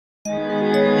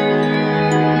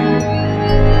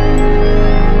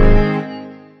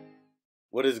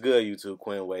What is good, YouTube?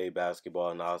 Quinn Waive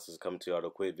basketball analysis coming to you with a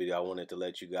quick video. I wanted to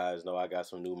let you guys know I got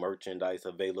some new merchandise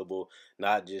available,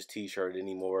 not just t-shirt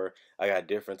anymore. I got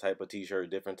different type of t-shirts,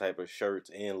 different type of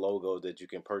shirts and logos that you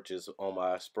can purchase on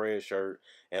my spread shirt,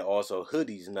 and also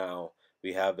hoodies now.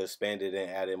 We have expanded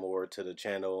and added more to the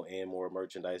channel and more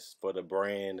merchandise for the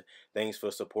brand. Thanks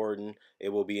for supporting. It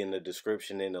will be in the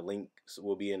description and the links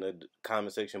will be in the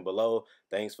comment section below.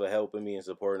 Thanks for helping me and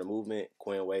supporting the movement.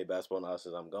 Quinn Waive basketball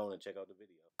analysis. I'm going to check out the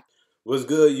video. What's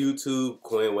good, YouTube?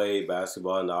 Quinn Waive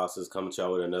basketball analysis coming to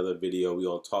y'all with another video. We're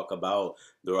going to talk about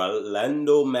the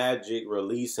Orlando Magic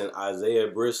releasing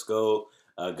Isaiah Briscoe,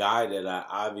 a guy that I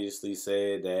obviously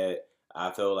said that I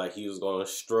felt like he was going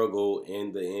to struggle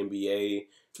in the NBA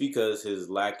because his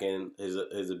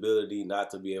ability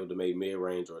not to be able to make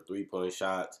mid-range or three-point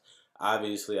shots.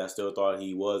 Obviously, I still thought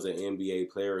he was an NBA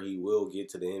player. He will get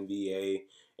to the NBA,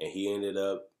 and he ended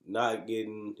up not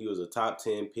getting. He was a top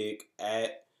 10 pick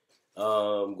at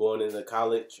going into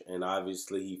college, and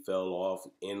obviously he fell off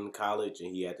in college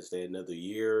and he had to stay another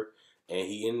year, and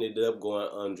he ended up going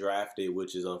undrafted,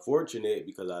 which is unfortunate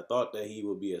because I thought that he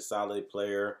would be a solid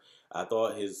player. I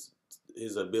thought his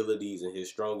abilities and his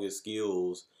strongest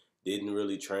skills didn't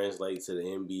really translate to the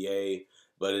NBA,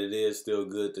 but it is still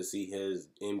good to see his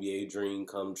NBA dream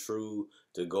come true,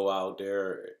 to go out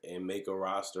there and make a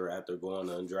roster after going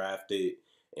undrafted,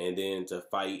 and then to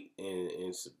fight and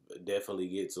definitely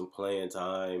get some playing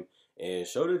time and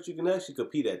show that you can actually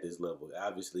compete at this level.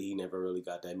 Obviously, he never really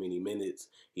got that many minutes.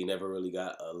 He never really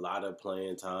got a lot of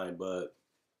playing time, but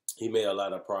he made a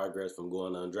lot of progress from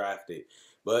going undrafted.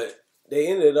 But they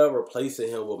ended up replacing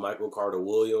him with Michael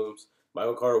Carter-Williams.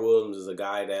 Michael Carter-Williams is a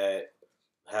guy that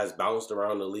has bounced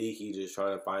around the league. He's just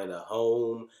trying to find a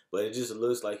home, but it just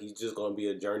looks like he's just going to be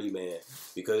a journeyman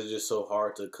because it's just so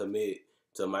hard to commit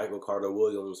to Michael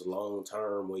Carter-Williams long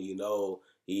term when you know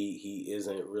he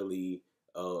isn't really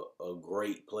a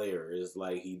great player. It's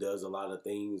like he does a lot of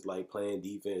things like playing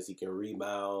defense. He can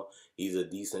rebound. He's a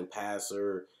decent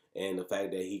passer. And the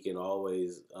fact that he can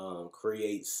always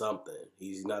create something.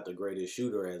 He's not the greatest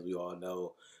shooter, as we all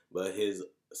know, but his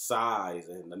size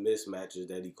and the mismatches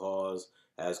that he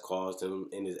has caused him,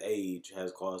 in his age,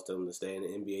 has caused him to stay in the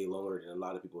NBA longer than a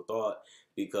lot of people thought,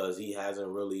 because he hasn't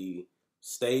really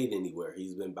stayed anywhere.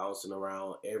 He's been bouncing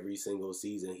around every single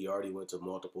season. He already went to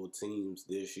multiple teams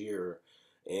this year.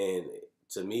 And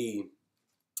to me,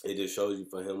 it just shows you,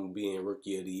 for him being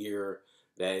rookie of the year,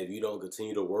 that if you don't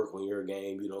continue to work on your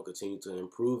game, you don't continue to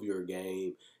improve your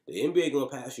game, the NBA going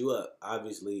to pass you up.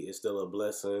 Obviously, it's still a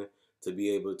blessing to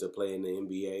be able to play in the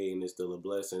NBA, and it's still a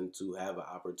blessing to have an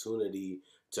opportunity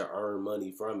to earn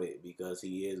money from it, because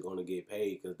he is going to get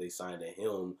paid because they signed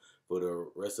him for the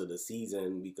rest of the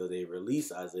season because they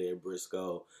released Isaiah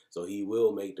Briscoe. So he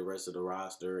will make the rest of the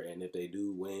roster, and if they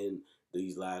do win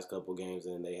these last couple games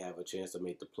and they have a chance to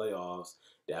make the playoffs,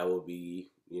 that will be,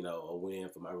 a win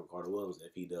for Michael Carter-Williams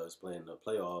if he does play in the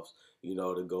playoffs,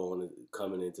 to go on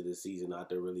coming into the season, not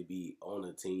to really be on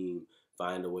a team,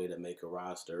 find a way to make a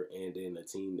roster, and then a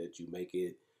team that you make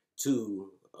it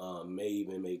to may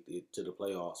even make it to the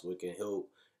playoffs, which can help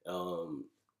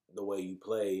the way you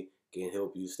play, can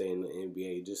help you stay in the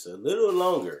NBA just a little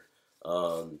longer.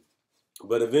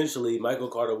 But eventually, Michael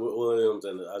Carter-Williams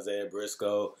and Isaiah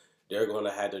Briscoe, they're going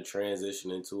to have to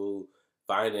transition into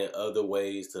finding other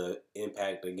ways to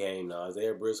impact the game. Now,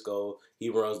 Isaiah Briscoe, he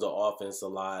runs the offense a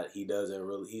lot.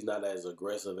 He's not as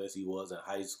aggressive as he was in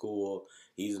high school.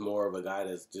 He's more of a guy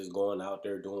that's just going out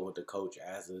there doing what the coach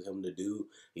asks him to do.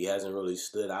 He hasn't really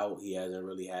stood out. He hasn't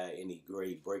really had any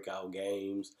great breakout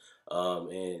games.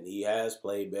 And he has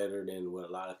played better than what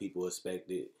a lot of people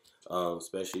expected,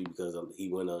 especially because he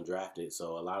went undrafted.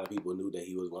 So a lot of people knew that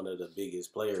he was one of the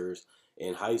biggest players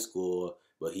in high school,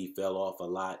 but he fell off a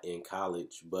lot in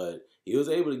college. But he was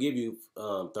able to give you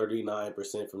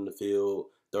 39% from the field,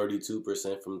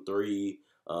 32% from three.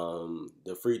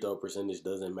 The free throw percentage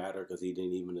doesn't matter because he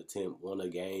didn't even attempt one a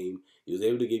game. He was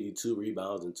able to give you 2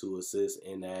 rebounds and 2 assists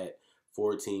in that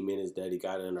 14 minutes that he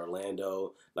got in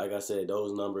Orlando. Like I said,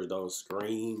 those numbers don't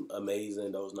scream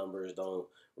amazing. Those numbers don't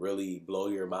really blow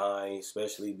your mind,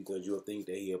 especially because you'll think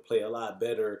that he'll play a lot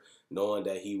better knowing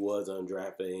that he was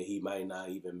undrafted and he might not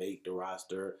even make the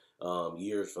roster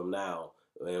years from now.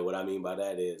 And what I mean by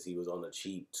that is he was on a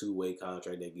cheap 2-way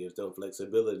contract that gives them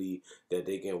flexibility that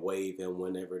they can waive him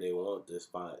whenever they want.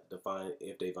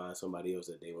 If they find somebody else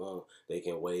that they want, they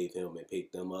can waive him and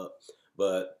pick them up.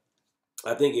 But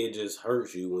I think it just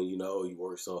hurts you when you know you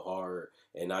work so hard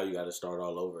and now you got to start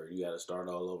all over. You got to start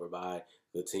all over by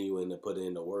continuing to put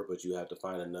in the work, but you have to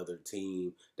find another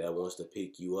team that wants to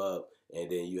pick you up, and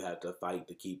then you have to fight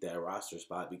to keep that roster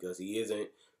spot because he isn't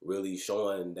really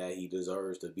showing that he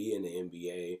deserves to be in the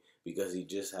NBA because he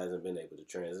just hasn't been able to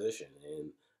transition. And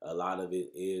a lot of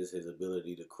it is his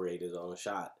ability to create his own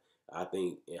shot. I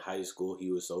think in high school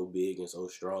he was so big and so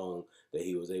strong that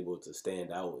he was able to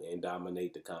stand out and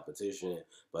dominate the competition.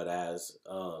 But as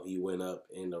he went up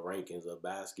in the rankings of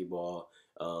basketball,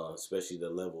 especially the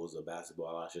levels of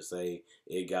basketball, I should say,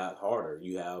 it got harder.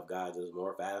 You have guys that's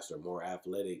more faster, more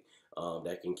athletic,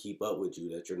 that can keep up with you,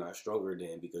 that you're not stronger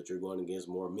than because you're going against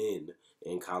more men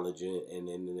in college and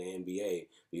in the NBA.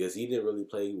 Because he didn't really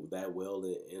play that well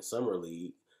in summer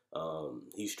league.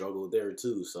 He struggled there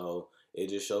too. So it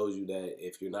just shows you that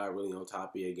if you're not really on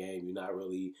top of your game, you're not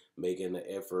really making the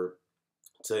effort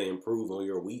to improve on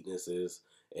your weaknesses,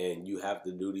 and you have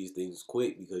to do these things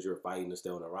quick because you're fighting to stay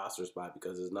on a roster spot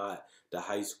because it's not the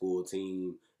high school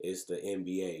team, it's the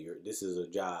NBA. This is a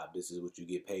job. This is what you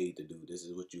get paid to do. This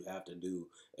is what you have to do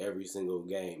every single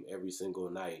game, every single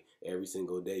night, every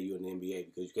single day you're in the NBA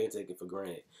because you can't take it for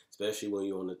granted, especially when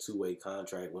you're on a two-way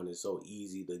contract when it's so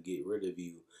easy to get rid of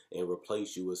you and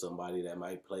replace you with somebody that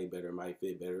might play better, might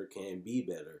fit better, can be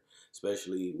better,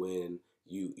 especially when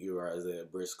you are as a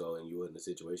Briscoe and you're in the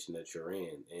situation that you're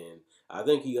in. And I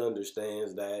think he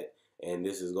understands that, and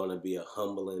this is going to be a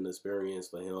humbling experience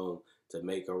for him to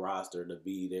make a roster to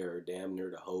be there damn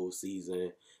near the whole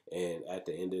season, and at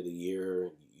the end of the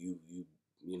year you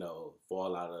know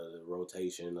fall out of the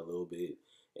rotation a little bit,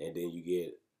 and then you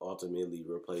get ultimately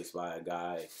replaced by a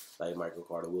guy like Michael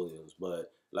Carter Williams.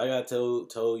 But like I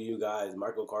told you guys,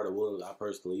 Michael Carter Williams, I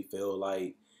personally feel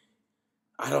like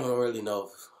I don't really know.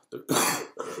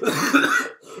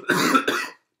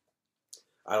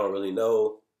 I don't really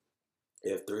know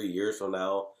if 3 years from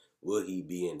now will he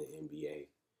be in the NBA.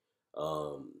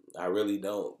 I really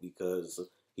don't because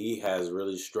he has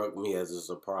really struck me as a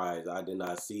surprise. I did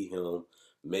not see him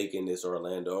making this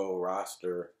Orlando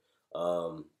roster.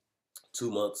 Um, 2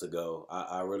 months ago.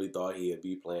 I really thought he'd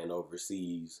be playing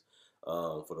overseas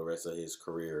for the rest of his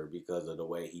career because of the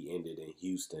way he ended in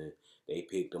Houston. They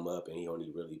picked him up and he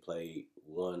only really played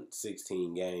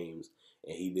 16 games,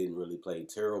 and he didn't really play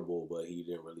terrible, but he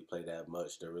didn't really play that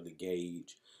much to really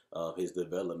gauge his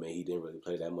development. He didn't really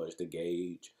play that much to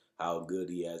gauge how good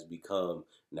he has become.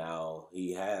 Now,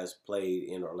 he has played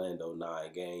in Orlando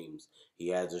 9 games. He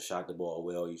hasn't shot the ball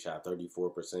well. He shot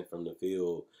 34% from the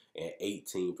field and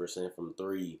 18% from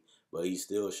three, but he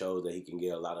still shows that he can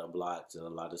get a lot of blocks and a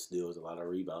lot of steals, a lot of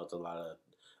rebounds, a lot of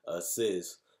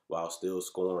assists while still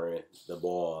scoring the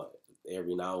ball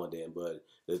every now and then. But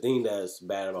the thing that's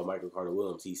bad about Michael Carter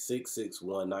Williams, he's 6'6",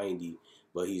 190,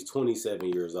 but he's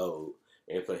 27 years old.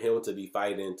 And for him to be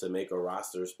fighting to make a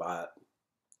roster spot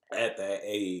at that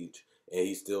age, and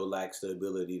he still lacks the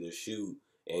ability to shoot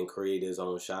and create his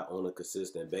own shot on a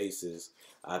consistent basis,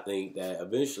 I think that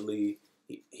eventually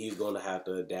he's going to have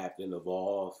to adapt and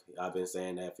evolve. I've been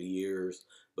saying that for years,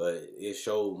 but it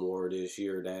showed more this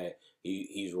year that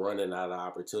he's running out of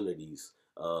opportunities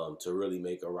to really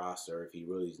make a roster if he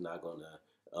really is not going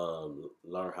to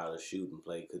learn how to shoot and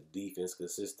play defense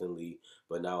consistently.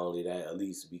 But not only that, at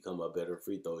least become a better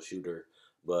free throw shooter.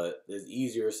 But it's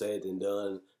easier said than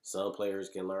done. Some players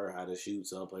can learn how to shoot.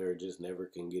 Some players just never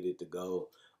can get it to go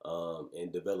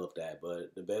and develop that.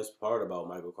 But the best part about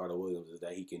Michael Carter Williams is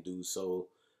that he can do so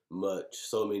much,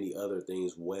 so many other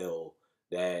things well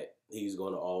that he's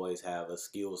going to always have a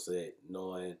skill set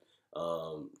knowing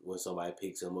when somebody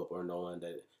picks him up or knowing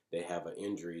that they have an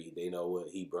injury. They know what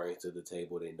he brings to the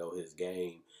table. They know his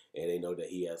game, and they know that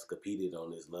he has competed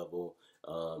on this level.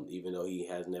 Even though he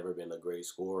has never been a great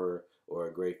scorer or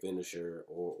a great finisher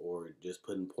or just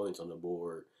putting points on the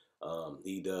board,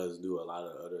 he does do a lot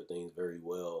of other things very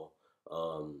well.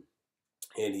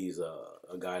 And he's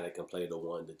a guy that can play the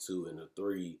 1, the 2, and the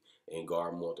 3 and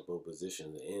guard multiple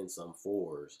positions and some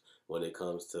fours when it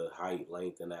comes to height,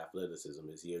 length, and athleticism.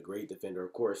 Is he a great defender?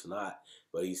 Of course not,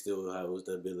 but he still has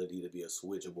the ability to be a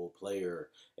switchable player,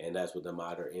 and that's what the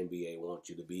modern NBA wants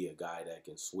you to be, a guy that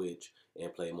can switch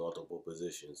and play multiple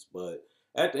positions. But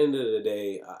at the end of the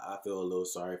day, I feel a little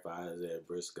sorry for Isaiah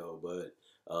Briscoe, but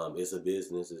it's a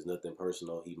business. It's nothing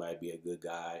personal. He might be a good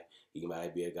guy. He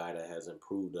might be a guy that has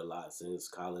improved a lot since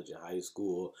college and high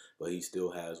school, but he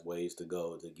still has ways to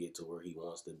go to get to where he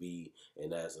wants to be,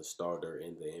 and as a starter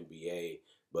in the NBA.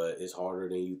 But it's harder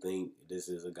than you think. This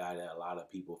is a guy that a lot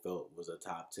of people felt was a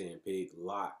top 10 pick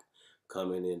lock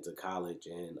coming into college,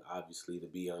 and obviously to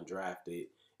be undrafted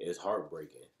is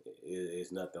heartbreaking.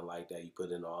 It's nothing like that. You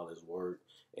put in all this work,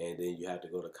 and then you have to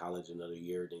go to college another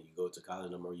year. Then you go to college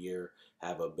another more year,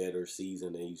 have a better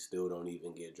season, and you still don't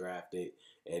even get drafted.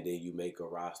 And then you make a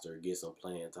roster, get some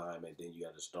playing time, and then you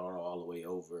got to start all the way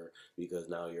over because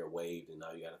now you're waived, and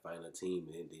now you got to find a team,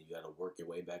 and then you got to work your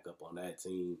way back up on that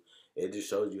team. It just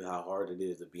shows you how hard it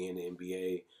is to be in the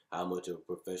NBA, how much of a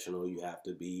professional you have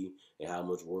to be, and how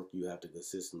much work you have to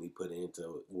consistently put in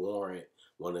to warrant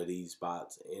one of these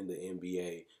spots in the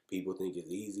NBA. People think it's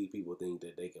easy. People think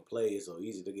that they can play. It's so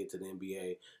easy to get to the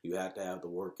NBA. You have to have the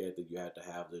work ethic. You have to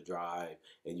have the drive,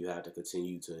 and you have to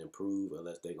continue to improve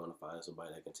unless they're going to find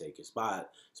somebody that can take your spot,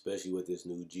 especially with this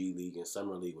new G League and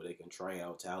Summer League where they can try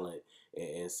out talent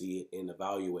and see and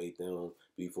evaluate them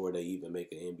before they even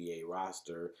make an NBA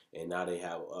roster. And now they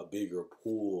have a bigger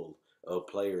pool of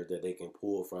players that they can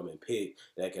pull from and pick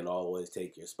that can always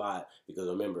take your spot. Because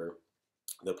remember,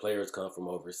 the players come from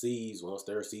overseas. Once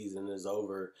their season is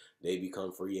over, they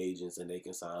become free agents and they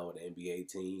can sign with an NBA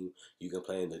team. You can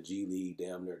play in the G League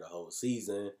damn near the whole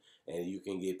season and you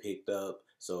can get picked up.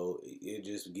 So it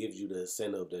just gives you the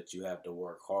incentive that you have to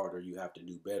work harder, you have to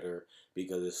do better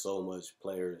because there's so much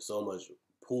players, so much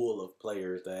pool of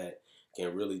players that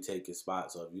can really take your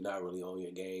spot. So if you're not really on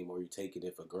your game or you're taking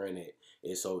it for granted,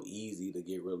 it's so easy to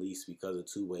get released because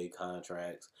of two-way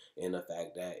contracts and the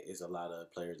fact that it's a lot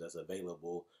of players that's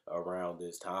available around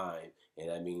this time, and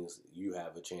that means you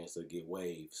have a chance to get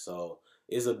waived. So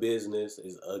it's a business.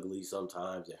 It's ugly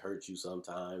sometimes. It hurts you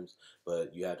sometimes,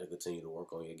 but you have to continue to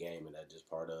work on your game, and that's just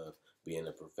part of being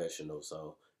a professional.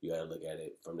 So you got to look at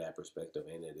it from that perspective,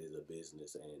 and it is a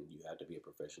business, and you have to be a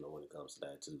professional when it comes to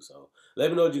that too. So let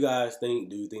me know what you guys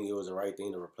think. Do you think it was the right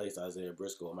thing to replace Isaiah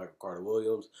Briscoe and Michael Carter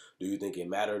Williams? Do you think it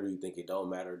mattered? Do you think it don't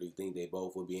matter? Do you think they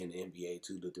both will be in the NBA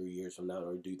 2 to 3 years from now,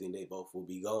 or do you think they both will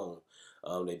be gone?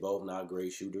 They both not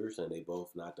great shooters, and they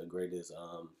both not the greatest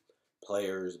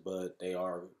players, but they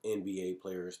are NBA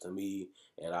players to me,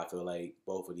 and I feel like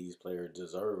both of these players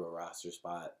deserve a roster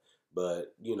spot.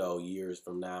 But years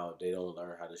from now, if they don't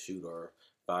learn how to shoot or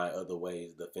find other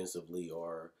ways defensively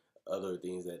or other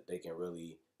things that they can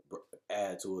really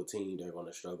add to a team, they're going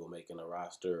to struggle making a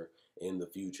roster in the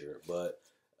future. But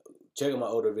check out my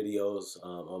older videos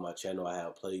on my channel. I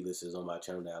have playlists on my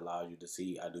channel that allow you to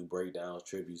see. I do breakdowns,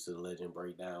 tributes to the legend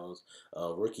breakdowns,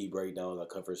 rookie breakdowns. I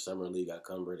cover Summer League. I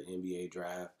cover the NBA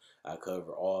draft. I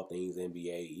cover all things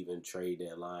NBA, even trade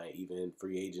deadline, even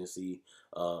free agency.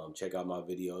 Check out my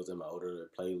videos and my older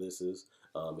playlists.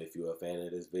 If you're a fan of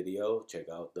this video, check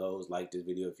out those. Like this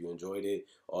video if you enjoyed it.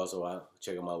 Also,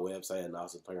 check out my website at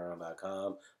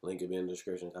analysisplayground.com. Link in the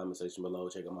description, comment section below.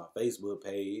 Check out my Facebook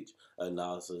page,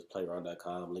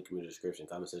 analysisplayground.com. Link in the description,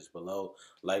 comment section below.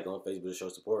 Like on Facebook to show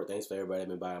support. Thanks for everybody that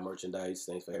been buying merchandise.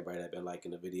 Thanks for everybody that been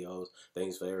liking the videos.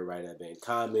 Thanks for everybody that been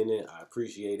commenting. I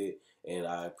appreciate it, and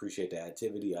I appreciate the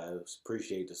activity. I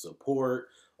appreciate the support.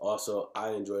 Also, I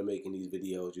enjoy making these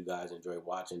videos. You guys enjoy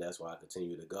watching. That's why I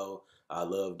continue to go. I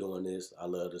love doing this. I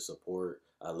love the support.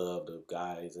 I love the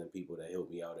guys and people that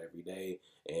help me out every day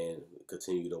and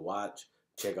continue to watch.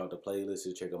 Check out the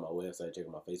playlists. Check out my website. Check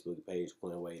out my Facebook page,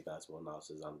 Waive Basketball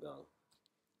Analysis. I'm done.